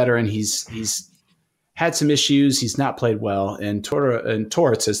he's been a veteran. He's had some issues. He's not played well. And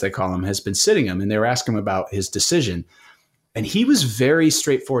Torts, as they call him, has been sitting him, and they were asking him about his decision. And he was very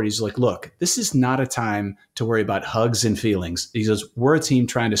straightforward. He's like, look, this is not a time to worry about hugs and feelings. He goes, we're a team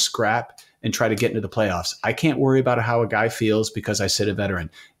trying to scrap and try to get into the playoffs. I can't worry about how a guy feels because I sit a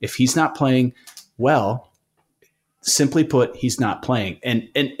veteran. If he's not playing well, simply put, he's not playing.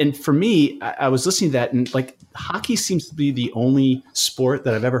 And for me, I was listening to that, and like hockey seems to be the only sport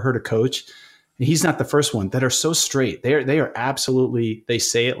that I've ever heard a coach, and he's not the first one, that are so straight. They are absolutely, they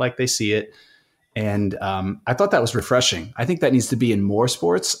say it like they see it. And I thought that was refreshing. I think that needs to be in more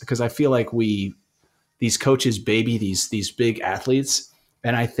sports because I feel like these coaches baby these big athletes.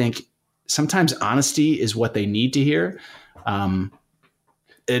 And I think sometimes honesty is what they need to hear. And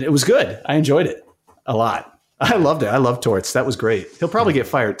it was good. I enjoyed it a lot. I loved it. I love Torts. That was great. He'll probably get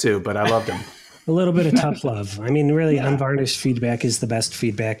fired too, but I loved him. A little bit of tough love. I mean, really, unvarnished feedback is the best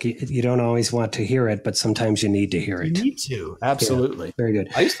feedback. You don't always want to hear it, but sometimes you need to hear it. You need to. Absolutely. Yeah, very good.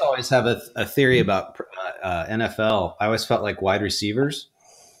 I used to always have a theory about NFL. I always felt like wide receivers,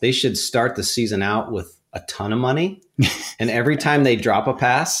 they should start the season out with a ton of money. And every time they drop a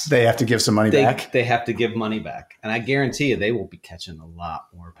pass, they have to give some money back. They have to give money back. And I guarantee you they will be catching a lot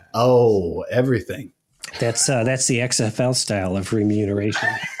more passes. Oh, everything. That's the XFL style of remuneration.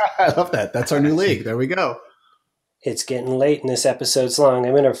 I love that. That's our new league. There we go. It's getting late and this episode's long.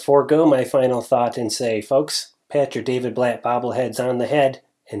 I'm going to forego my final thought and say, folks, pat your David Blatt bobbleheads on the head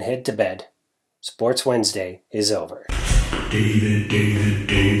and head to bed. Sports Wednesday is over. David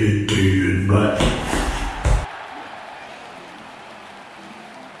Blatt.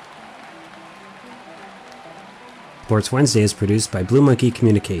 Sports Wednesday is produced by Blue Monkey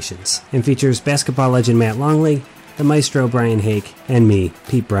Communications and features basketball legend Matt Longley, the maestro Brian Hake, and me,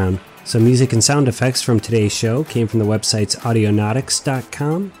 Pete Brown. Some music and sound effects from today's show came from the websites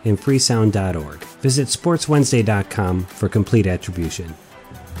audionautics.com and freesound.org. Visit sportswednesday.com for complete attribution.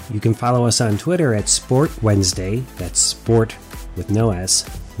 You can follow us on Twitter at Sport Wednesday, that's sport with no S,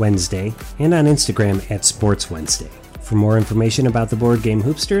 Wednesday, and on Instagram at Sports Wednesday. For more information about the board game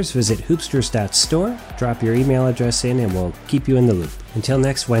Hoopsters, visit hoopsters.store, drop your email address in, and we'll keep you in the loop. Until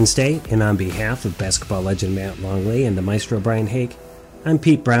next Wednesday, and on behalf of basketball legend Matt Longley and the maestro Brian Hake, I'm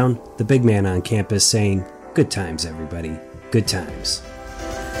Pete Brown, the big man on campus, saying, good times, everybody. Good times.